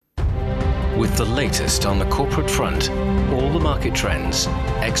with the latest on the corporate front, all the market trends,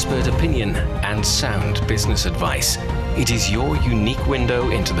 expert opinion, and sound business advice. It is your unique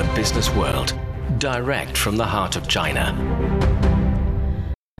window into the business world, direct from the heart of China.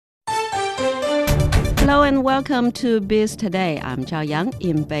 Hello and welcome to Biz Today. I'm Zhao Yang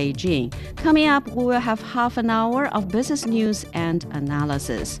in Beijing. Coming up, we will have half an hour of business news and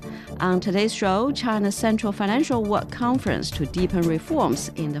analysis. On today's show, China's Central Financial Work Conference to deepen reforms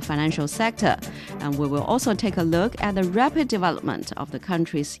in the financial sector. And we will also take a look at the rapid development of the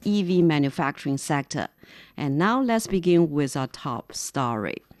country's EV manufacturing sector. And now let's begin with our top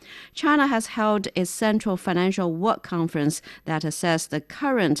story. China has held its Central Financial Work Conference that assesses the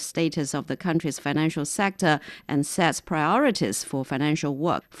current status of the country's financial sector and sets priorities for financial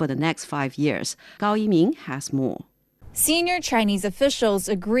work for the next 5 years. Gao Yiming has more. Senior Chinese officials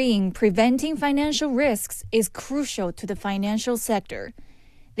agreeing preventing financial risks is crucial to the financial sector.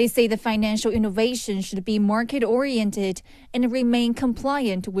 They say the financial innovation should be market-oriented and remain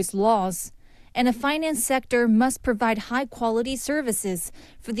compliant with laws. And the finance sector must provide high-quality services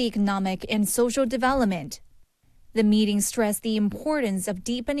for the economic and social development. The meeting stressed the importance of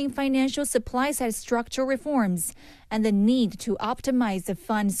deepening financial supply-side structural reforms and the need to optimize the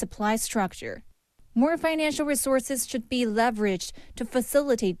fund supply structure. More financial resources should be leveraged to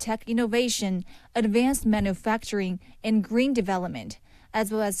facilitate tech innovation, advanced manufacturing, and green development,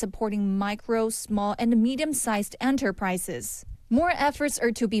 as well as supporting micro, small, and medium-sized enterprises. More efforts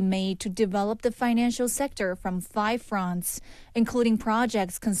are to be made to develop the financial sector from 5 fronts, including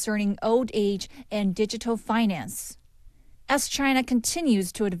projects concerning old age and digital finance. As China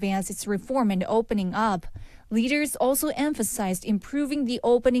continues to advance its reform and opening up, leaders also emphasized improving the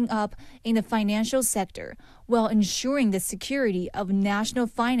opening up in the financial sector while ensuring the security of national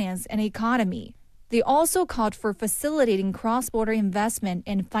finance and economy. They also called for facilitating cross-border investment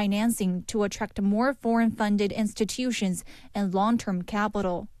and financing to attract more foreign-funded institutions and long-term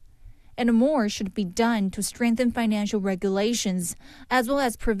capital. And more should be done to strengthen financial regulations, as well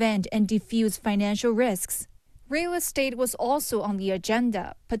as prevent and diffuse financial risks. Real estate was also on the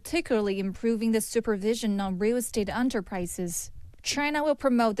agenda, particularly improving the supervision on real estate enterprises. China will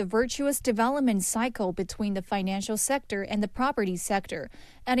promote the virtuous development cycle between the financial sector and the property sector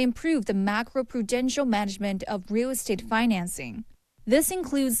and improve the macro-prudential management of real estate financing. This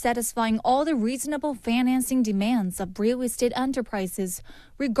includes satisfying all the reasonable financing demands of real estate enterprises,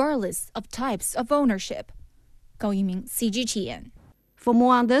 regardless of types of ownership. Gao Yiming, CGTN. For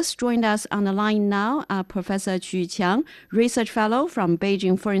more on this, join us on the line now are Professor Qu Qiang, Research Fellow from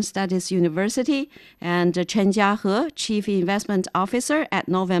Beijing Foreign Studies University, and Chen Jiahe, Chief Investment Officer at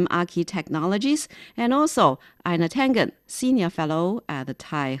Novum Archi Technologies, and also Ina Tangen, Senior Fellow at the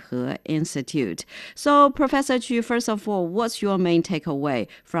Taihe Institute. So, Professor Qu, first of all, what's your main takeaway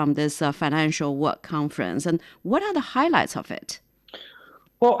from this financial work conference, and what are the highlights of it?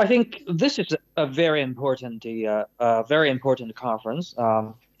 Well, I think this is a very important conference.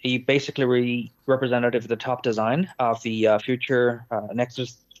 It basically representative of the top design of the future next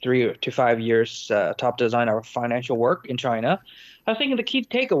 3 to 5 years top design of financial work in China. I think the key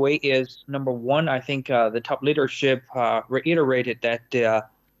takeaway is, number one, I think the top leadership reiterated that the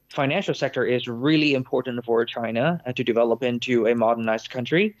financial sector is really important for China to develop into a modernized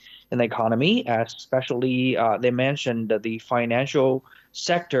country in the economy, especially they mentioned that the financial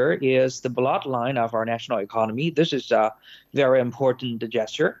sector is the bloodline of our national economy. This is a very important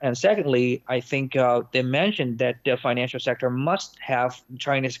gesture. And secondly, I think they mentioned that the financial sector must have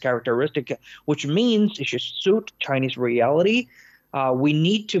Chinese characteristic, which means it should suit Chinese reality. We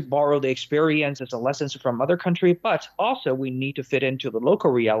need to borrow the experiences and lessons from other countries, but also we need to fit into the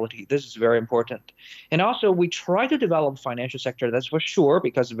local reality. This is very important. And also we try to develop financial sector, that's for sure,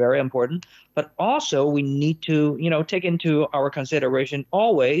 because it's very important. But also we need to, take into our consideration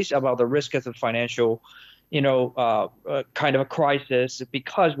always about the risk of the financial, kind of a crisis,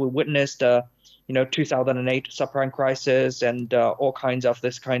 because we witnessed 2008 subprime crisis and all kinds of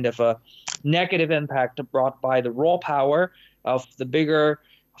this kind of a negative impact brought by the raw power of the bigger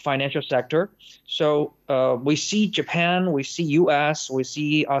financial sector. So we see Japan, we see U.S., we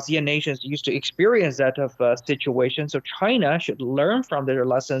see ASEAN nations used to experience that of situation. So China should learn from their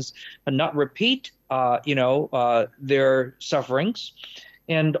lessons and not repeat, their sufferings.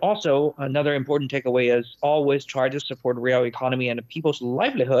 And also another important takeaway is always try to support real economy and people's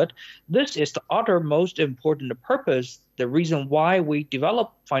livelihood. This is the uttermost important purpose, the reason why we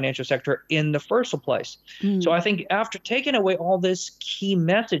develop financial sector in the first place. So I think after taking away all these key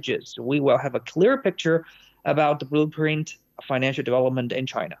messages, we will have a clear picture about the blueprint financial development in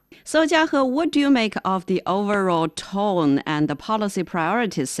China. So, Jiahe, what do you make of the overall tone and the policy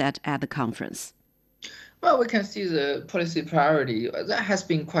priorities set at the conference? Well, we can see the policy priority. There has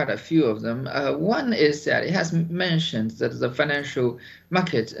been quite a few of them. One is that it has mentioned that the financial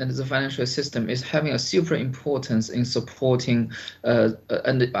market and the financial system is having a super importance in supporting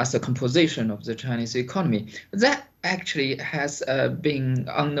and as a composition of the Chinese economy. That actually has been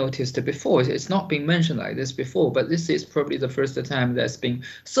unnoticed before. It's not been mentioned like this before, but this is probably the first time that's been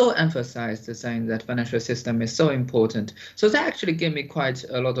so emphasized, saying that financial system is so important. So that actually gave me quite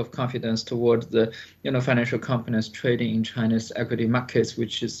a lot of confidence towards the financial companies trading in China's equity markets,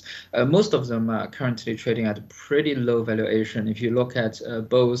 which is most of them are currently trading at a pretty low valuation. If you look at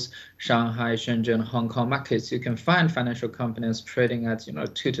both Shanghai, Shenzhen, Hong Kong markets, you can find financial companies trading at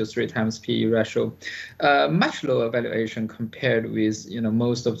 2 to 3 times PE ratio, much lower valuation compared with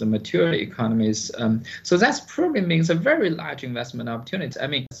most of the mature economies. So that probably means a very large investment opportunity. I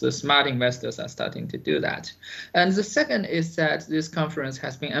mean, the smart investors are starting to do that. And the second is that this conference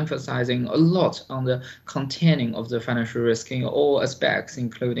has been emphasizing a lot on the containing of the financial risk in all aspects,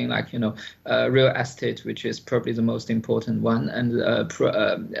 including real estate, which is probably the most important one, and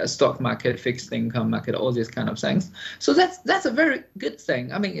stock market, fixed income market, all these kind of things. So that's a very good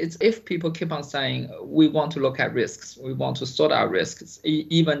thing. I mean, it's if people keep on saying we want to look at risks, we want to sort out risks,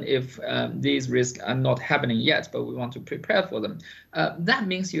 even if these risks are not happening yet, but we want to prepare for them. That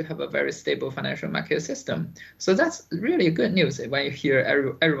means you have a very stable financial market system. So that's really good news when you hear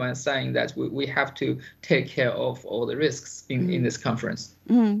everyone saying that we have to take care of all the risks in this conference.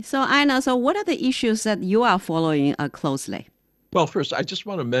 So, Aina, what are the issues that you are following closely? Well, first, I just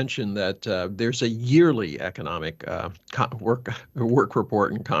want to mention that there's a yearly economic work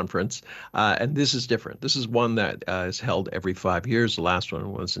report and conference, and this is different. This is one that is held every 5 years. The last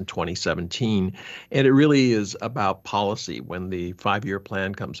one was in 2017, and it really is about policy. When the 5-year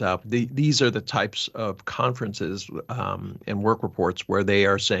plan comes out, these are the types of conferences and work reports where they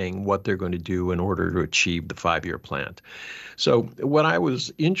are saying what they're going to do in order to achieve the 5-year plan. So what I was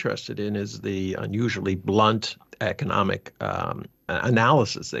interested in is the unusually blunt economic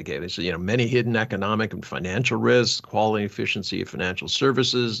analysis they gave. They said, many hidden economic and financial risks, quality and efficiency of financial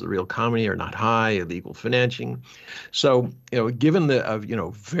services, the real economy are not high, illegal financing. So, given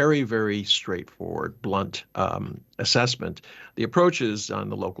the, very, very straightforward, blunt assessment, the approach is on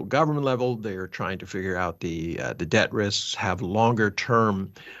the local government level. They're trying to figure out the debt risks, have longer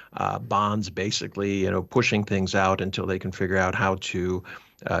term bonds, basically, pushing things out until they can figure out how to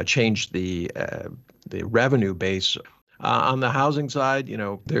change the revenue base. On the housing side,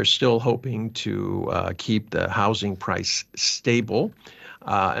 they're still hoping to keep the housing price stable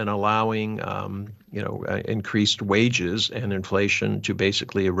and allowing, increased wages and inflation to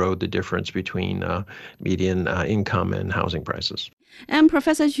basically erode the difference between median income and housing prices. And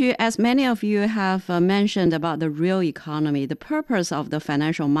Professor Xu, as many of you have mentioned about the real economy, the purpose of the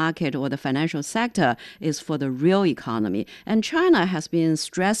financial market or the financial sector is for the real economy. And China has been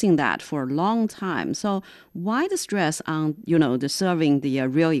stressing that for a long time. So why the stress on, the serving the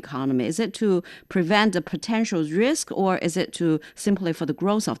real economy? Is it to prevent the potential risk, or is it to simply for the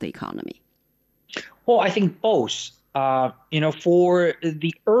growth of the economy? Well, I think both. For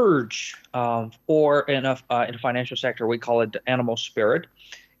the urge or in the financial sector, we call it the animal spirit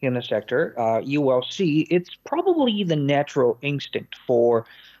in the sector, you will see it's probably the natural instinct for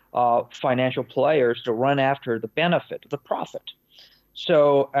financial players to run after the benefit, the profit.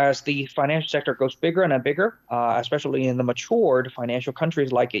 So as the financial sector goes bigger and bigger, especially in the matured financial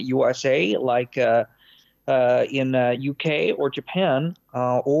countries like USA, like in UK or Japan,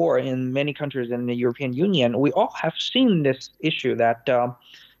 or in many countries in the European Union, we all have seen this issue that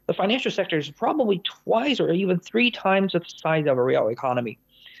the financial sector is probably twice or even 3 times the size of a real economy.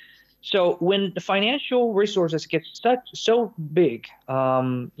 So when the financial resources get so big,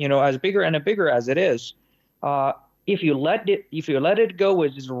 as bigger and bigger as it is, if you let it go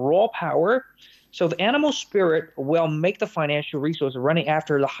with its raw power, so the animal spirit will make the financial resource running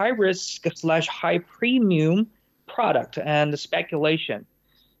after the high risk / high premium product and the speculation.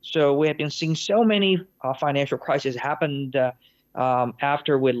 So we have been seeing so many financial crises happen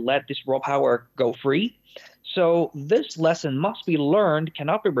after we let this raw power go free. So this lesson must be learned,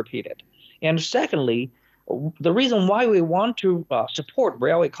 cannot be repeated. And secondly, the reason why we want to support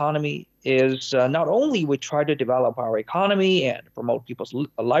real economy is not only we try to develop our economy and promote people's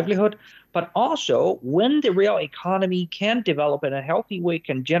livelihood, but also when the real economy can develop in a healthy way,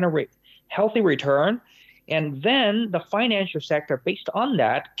 can generate healthy return, and then the financial sector based on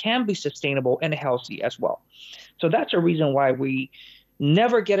that can be sustainable and healthy as well. So that's a reason why we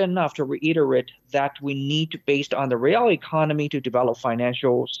never get enough to reiterate that we need to, based on the real economy, to develop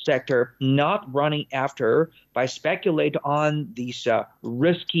financial sector, not running after by speculate on these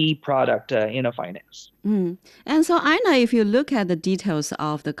risky product in finance. And so, Ina, if you look at the details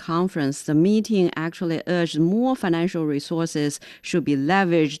of the conference, the meeting actually urged more financial resources should be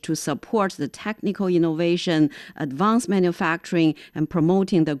leveraged to support the technical innovation, advanced manufacturing, and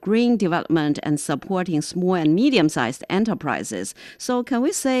promoting the green development and supporting small and medium-sized enterprises. So can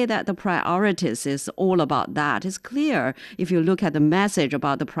we say that the priorities is all about that? It's clear if you look at the message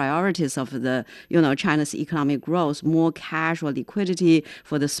about the priorities of the, China's economic growth, more cash or liquidity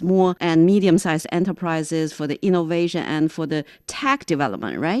for the small and medium-sized enterprises, for the innovation and for the tech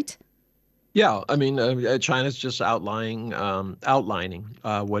development, right? Yeah, I mean, China's just outlining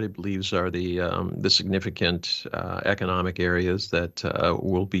what it believes are the significant economic areas that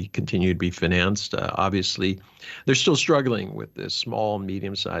will be continue to be financed. Obviously, they're still struggling with the small,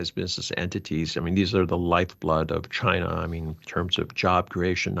 medium-sized business entities. I mean, these are the lifeblood of China. I mean, in terms of job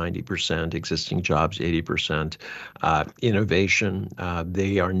creation, 90%, existing jobs, 80%, innovation.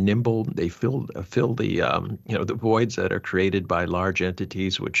 They are nimble. They fill the the voids that are created by large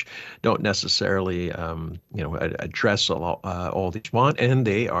entities, which don't necessarily address all these want, and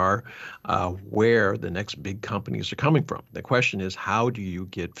they are where the next big companies are coming from. The question is, how do you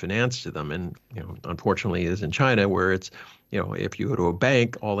get finance to them? And unfortunately, it is in China where it's if you go to a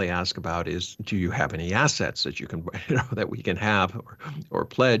bank, all they ask about is, do you have any assets that you can that we can have or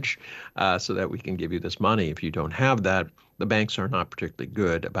pledge so that we can give you this money? If you don't have that, the banks are not particularly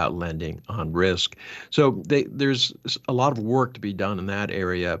good about lending on risk. So there's a lot of work to be done in that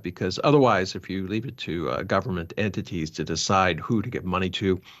area, because otherwise, if you leave it to government entities to decide who to give money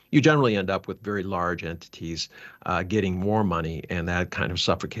to, you generally end up with very large entities getting more money, and that kind of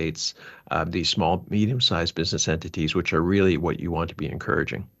suffocates these small, medium-sized business entities, which are really what you want to be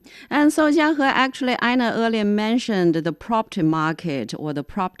encouraging. And so, Jiahe, actually, Ina earlier mentioned the property market or the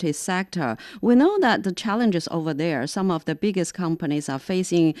property sector. We know that the challenges over there, some of the biggest companies are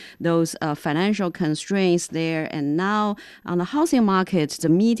facing those financial constraints there. And now on the housing market, the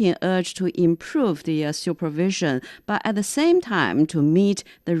meeting urged to improve the supervision, but at the same time to meet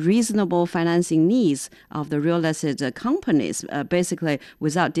the reasonable financing needs of the real estate companies, basically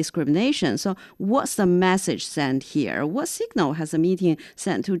without discrimination. So what's the message sent here? What signal has the meeting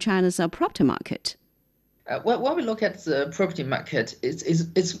sent to China's property market? When we look at the property market,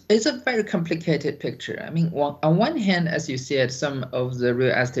 it's a very complicated picture. I mean, on one hand, as you said, some of the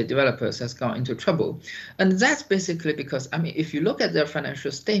real estate developers has gone into trouble. And that's basically because, I mean, if you look at their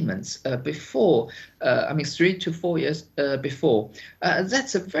financial statements before, 3 to 4 years before,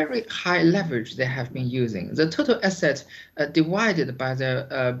 that's a very high leverage they have been using. The total asset divided by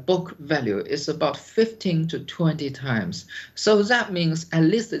their book value is about 15 to 20 times. So that means at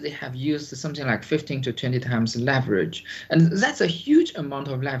least they have used something like 15 to 20 times leverage. And that's a huge amount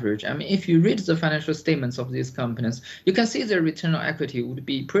of leverage. I mean, if you read the financial statements of these companies, you can see their return on equity would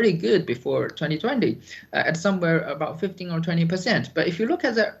be pretty good before 2020 at somewhere about 15 or 20%. But if you look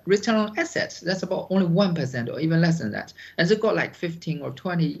at the return on assets, that's about only 1% or even less than that. And they got like 15 or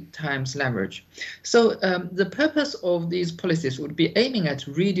 20 times leverage. So the purpose of these policies would be aiming at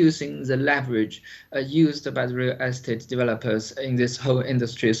reducing the leverage used by the real estate developers in this whole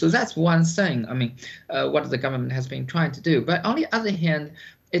industry. So that's one thing. I mean, what the government has been trying to do. But on the other hand,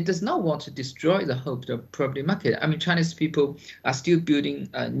 it does not want to destroy the whole property market. I mean, Chinese people are still building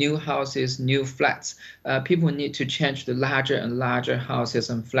new houses, new flats. People need to change the larger and larger houses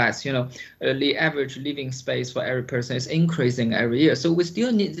and flats. The average living space for every person is increasing every year. So we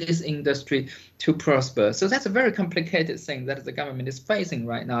still need this industry to prosper. So that's a very complicated thing that the government is facing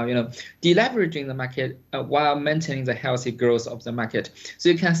right now, deleveraging the market while maintaining the healthy growth of the market. So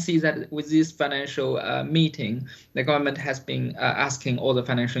you can see that with this financial meeting, the government has been asking all the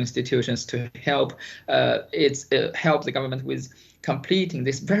financial institutions to help help the government with completing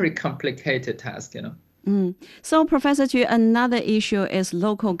this very complicated task, So, Professor Ju, another issue is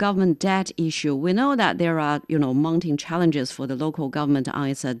local government debt issue. We know that there are, mounting challenges for the local government on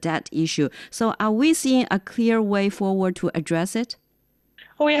its debt issue. So are we seeing a clear way forward to address it?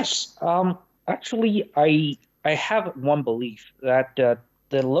 Oh, yes. Actually, I have one belief that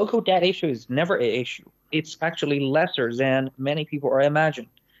the local debt issue is never an issue. It's actually lesser than many people are imagining.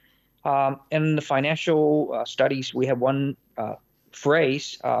 In the financial studies, we have one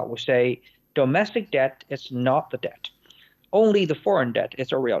phrase we say, domestic debt is not the debt. Only the foreign debt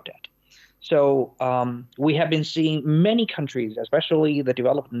is a real debt. So we have been seeing many countries, especially the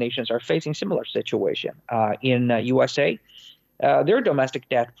developed nations, are facing similar situation. In USA, their domestic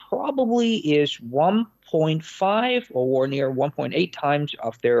debt probably is 1.5 or near 1.8 times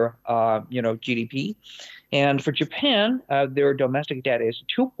of their GDP. And for Japan, their domestic debt is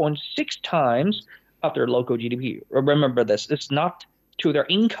 2.6 times of their local GDP. Remember this, it's not to their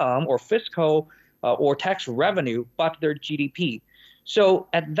income or fiscal or tax revenue, but their GDP. So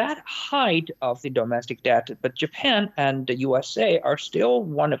at that height of the domestic debt, but Japan and the USA are still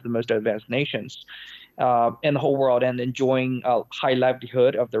one of the most advanced nations in the whole world and enjoying a high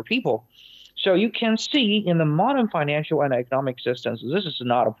livelihood of their people. So you can see in the modern financial and economic systems, this is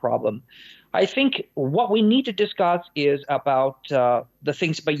not a problem. I think what we need to discuss is about the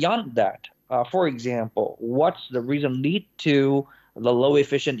things beyond that. For example, what's the reason lead to the low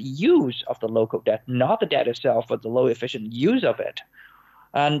efficient use of the local debt, not the debt itself, but the low efficient use of it.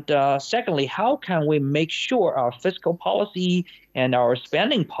 And secondly, how can we make sure our fiscal policy and our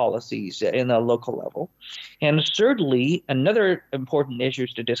spending policies in a local level? And thirdly, another important issue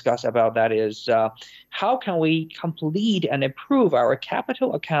to discuss about that is how can we complete and improve our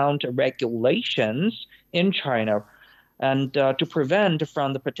capital account regulations in China and to prevent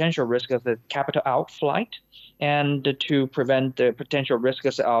from the potential risk of the capital outflight and to prevent the potential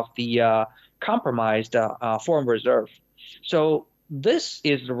risks of the compromised foreign reserve. So this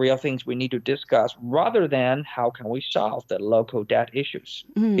is the real things we need to discuss rather than how can we solve the local debt issues,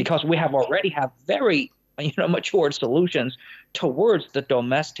 because we have already have very matured solutions towards the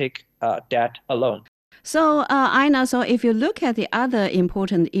domestic debt alone. So, Aina, so if you look at the other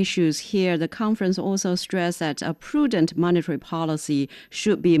important issues here, the conference also stressed that a prudent monetary policy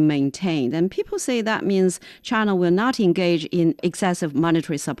should be maintained. And people say that means China will not engage in excessive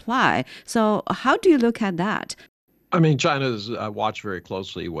monetary supply. So how do you look at that? I mean, China's watched very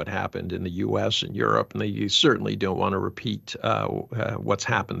closely what happened in the U.S. and Europe, and they certainly don't want to repeat what's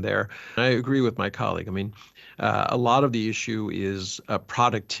happened there. I agree with my colleague. I mean, a lot of the issue is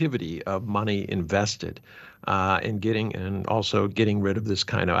productivity of money invested and also getting rid of this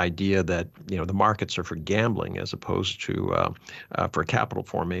kind of idea that the markets are for gambling as opposed to for capital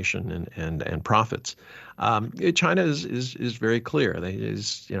formation and profits. China is very clear.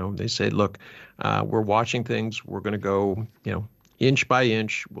 They say, look, we're watching things. We're going to go, inch by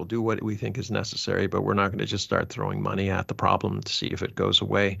inch. We'll do what we think is necessary, but we're not going to just start throwing money at the problem to see if it goes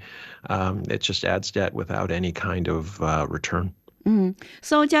away. It just adds debt without any kind of return.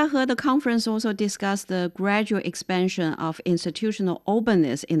 So Jiahe, the conference also discussed the gradual expansion of institutional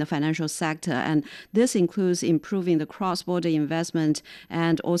openness in the financial sector, and this includes improving the cross-border investment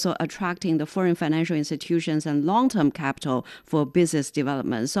and also attracting the foreign financial institutions and long-term capital for business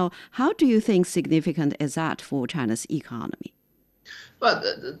development. So how do you think significant is that for China's economy? Well,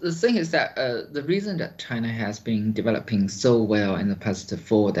 the thing is that the reason that China has been developing so well in the past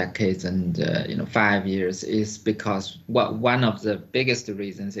 4 decades and 5 years is because one of the biggest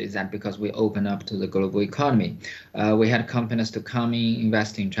reasons is that because we open up to the global economy. We had companies to come in,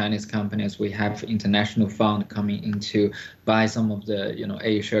 invest in Chinese companies. We have international fund coming in to buy some of the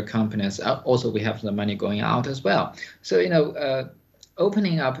Asia companies. Also, we have the money going out as well. So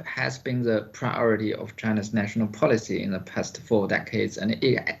opening up has been the priority of China's national policy in the past 4 decades, and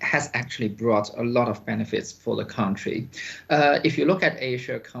it has actually brought a lot of benefits for the country. If you look at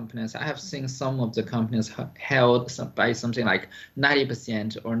Asia companies, I have seen some of the companies held by something like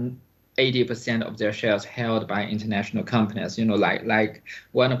 90% or 80% of their shares held by international companies, like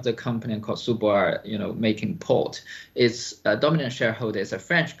one of the company called Suboer, making port. Its dominant shareholder is a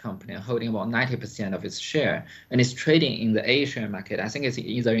French company holding about 90% of its share, and it's trading in the Asian market. I think it's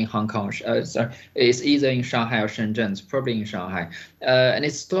either in Hong Kong, it's either in Shanghai or Shenzhen. It's probably in Shanghai. And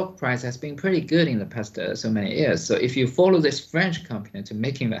its stock price has been pretty good in the past so many years. So if you follow this French company to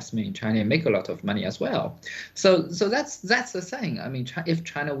make investment in China, you make a lot of money as well. So that's the thing. I mean, if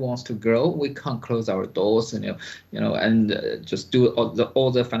China wants to grow, we can't close our doors and just do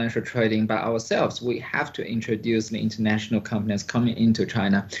all the financial trading by ourselves. We have to introduce the international companies coming into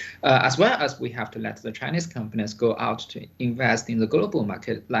China, as well as we have to let the Chinese companies go out to invest in the global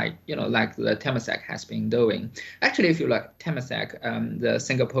market, like the Temasek has been doing. Actually, if you look at Temasek, the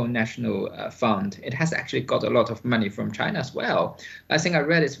Singapore National Fund, it has actually got a lot of money from China as well. I think I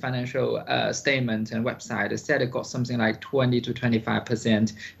read its financial statement and website. It said it got something like 20 to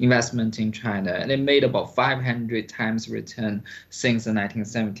 25% investment investment in China, and it made about 500 times return since the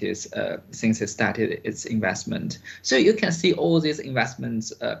 1970s, since it started its investment. So you can see all these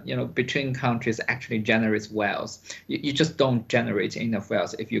investments, between countries actually generates wealth. You just don't generate enough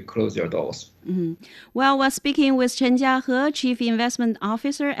wealth if you close your doors. Mm-hmm. Well, we're speaking with Chen Jiahe, Chief Investment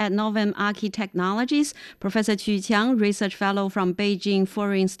Officer at Novum Archi Technologies, Professor Qu Qiang, Research Fellow from Beijing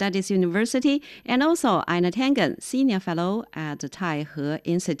Foreign Studies University, and also Ina Tengen, Senior Fellow at the Taihe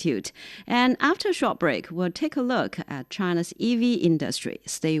Institute. And after a short break, we'll take a look at China's EV industry.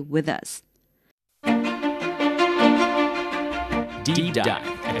 Stay with us. Deep Dive,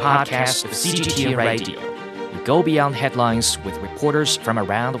 a podcast of CGTN Radio. We go beyond headlines with reporters from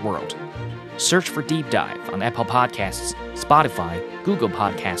around the world. Search for Deep Dive on Apple Podcasts, Spotify, Google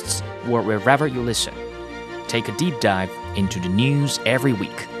Podcasts, or wherever you listen. Take a deep dive into the news every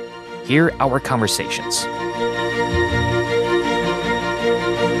week. Hear our conversations.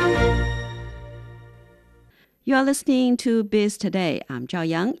 You are listening to Biz Today. I'm Zhao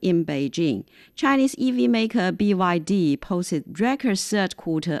Yang in Beijing. Chinese EV maker BYD posted record third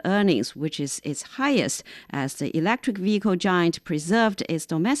quarter earnings, which is its highest, as the electric vehicle giant preserved its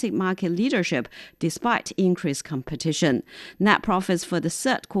domestic market leadership despite increased competition. Net profits for the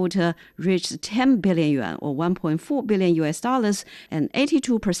third quarter reached 10 billion yuan, or $1.4 billion, an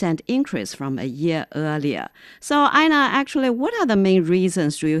 82% increase from a year earlier. So, Ina, actually, what are the main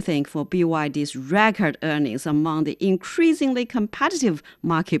reasons, do you think, for BYD's record earnings among the increasingly competitive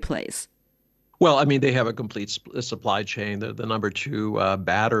marketplace? Well, I mean, they have a complete supply chain. They're the number two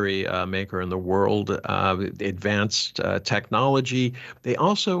battery maker in the world, advanced technology. They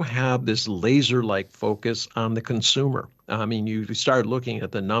also have this laser-like focus on the consumer. I mean, you start looking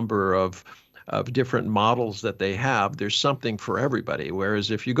at the number of different models that they have, there's something for everybody.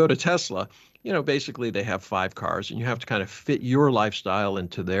 Whereas if you go to Tesla, basically they have 5 cars and you have to kind of fit your lifestyle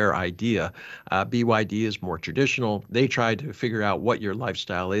into their idea. BYD is more traditional. They try to figure out what your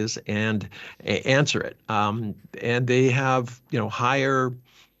lifestyle is and answer it. And they have, higher,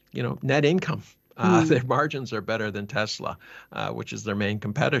 net income. Their margins are better than Tesla, which is their main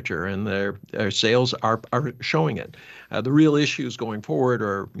competitor, and their sales are showing it. The real issues going forward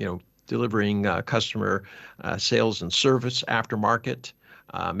are, delivering customer sales and service aftermarket,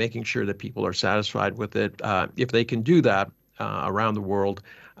 making sure that people are satisfied with it. If they can do that around the world,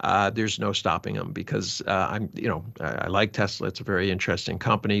 there's no stopping them, because I like Tesla. It's a very interesting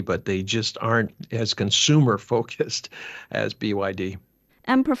company, but they just aren't as consumer focused as BYD.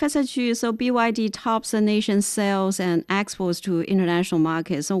 And Professor Qu, so BYD tops the nation's sales and exports to international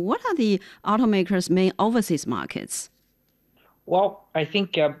markets. So what are the automakers' main overseas markets? Well, I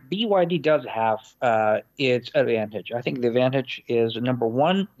think BYD does have its advantage. I think the advantage is, number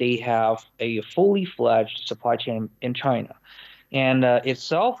one, they have a fully fledged supply chain in China, and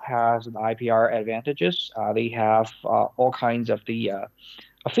itself has the IPR advantages. They have all kinds of the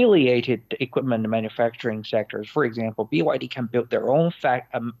affiliated equipment manufacturing sectors. For example, BYD can build their own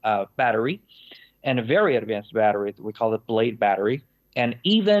battery, and a very advanced battery. We call it blade battery. And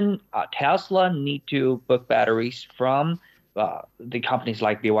even Tesla need to book batteries from the companies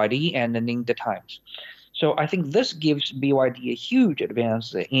like BYD and then the Times. So I think this gives BYD a huge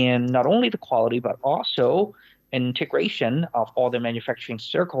advance in not only the quality, but also integration of all the manufacturing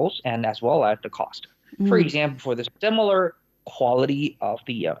circles, and as well as the cost. For example, for the similar quality of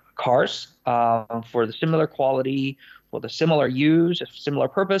the cars, for the similar quality, for the similar use, similar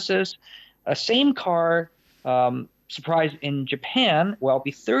purposes, a same car surprise in Japan will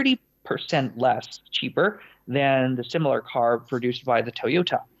be 30% less cheaper than the similar car produced by the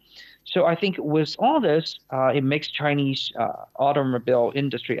Toyota. So I think with all this, it makes Chinese automobile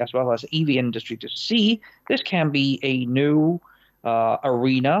industry as well as EV industry to see this can be a new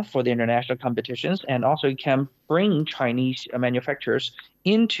arena for the international competitions, and also it can bring Chinese manufacturers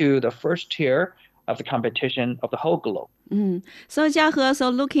into the first tier of the competition of the whole globe. So Jiahe, so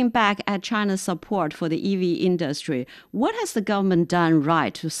looking back at China's support for the EV industry, what has the government done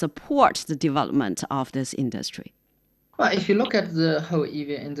right to support the development of this industry? Well, if you look at the whole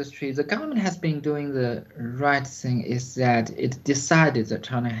EV industry, the government has been doing the right thing, is that it decided that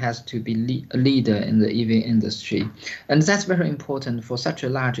China has to be a leader in the EV industry. And that's very important for such a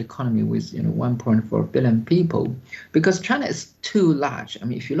large economy with 1.4 billion people, because China is too large. I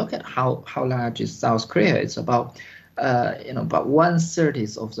mean, if you look at how large is South Korea, it's about about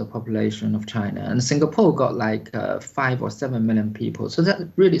 1/30 of the population of China, and Singapore got like 5 or 7 million people. So that's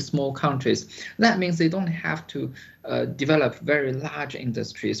really small countries. That means they don't have to develop very large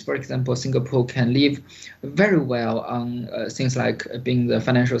industries. For example, Singapore can live very well on things like being the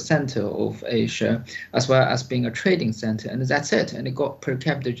financial center of Asia, as well as being a trading center, and that's it. And it got per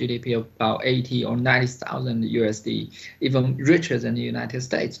capita GDP of about 80 or 90,000 USD, even richer than the United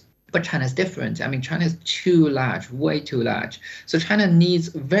States. But China is different. I mean, China is too large, way too large. So China needs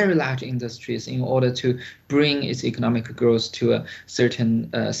very large industries in order to bring its economic growth to a certain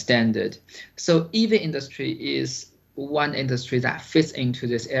standard. So EV industry is one industry that fits into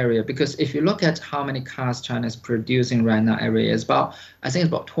this area, because if you look at how many cars China is producing right now every year, I think it's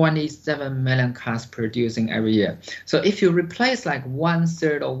about 27 million cars producing every year. So if you replace like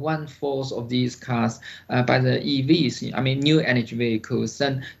 1/3 or 1/4 of these cars by the EVs, I mean new energy vehicles,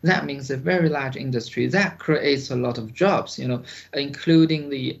 then that means a very large industry that creates a lot of jobs, including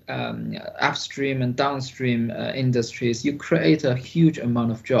the upstream and downstream industries. You create a huge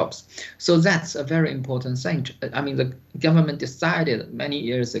amount of jobs. So that's a very important thing. I mean, the government decided many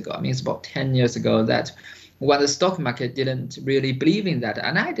years ago, it's about 10 years ago, that when the stock market didn't really believe in that,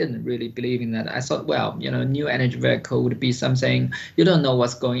 and I didn't really believe in that, I thought, well, new energy vehicle would be something you don't know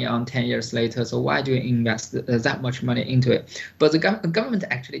what's going on 10 years later, so why do you invest that much money into it? But the government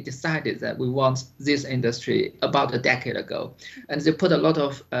actually decided that we want this industry about a decade ago, and they put a lot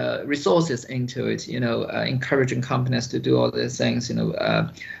of resources into it, encouraging companies to do all these things,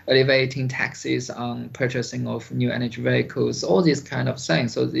 elevating taxes on purchasing of new energy vehicles, all these kind of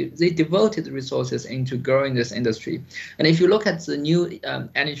things. So they devoted resources into growing this industry. And if you look at the new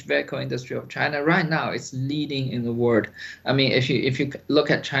energy vehicle industry of China right now, it's leading in the world. I mean, if you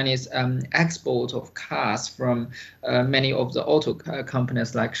look at Chinese export of cars from many of the auto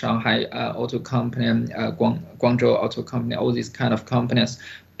companies like Shanghai Auto Company, Guangzhou Auto Company, all these kind of companies,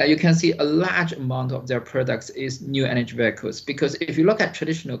 you can see a large amount of their products is new energy vehicles. Because if you look at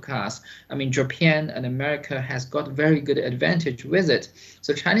traditional cars, I mean, Japan and America has got very good advantage with it.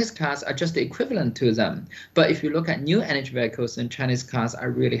 So Chinese cars are just equivalent to them. But if you look at new energy vehicles, then Chinese cars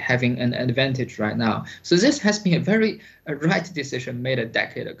are really having an advantage right now. So this has been a very right decision made a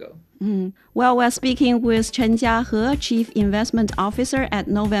decade ago. Well, we're speaking with Chen Jiahe, Chief Investment Officer at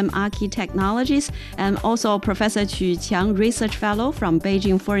Novem Archi Technologies, and also Professor Qu Qiang, Research Fellow from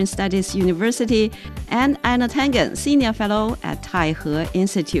Beijing Foreign Studies University, and Anna Tangen, Senior Fellow at Taihe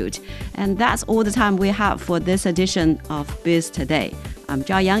Institute. And that's all the time we have for this edition of Biz Today. I'm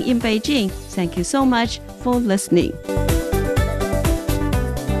Zhao Yang in Beijing. Thank you so much for listening.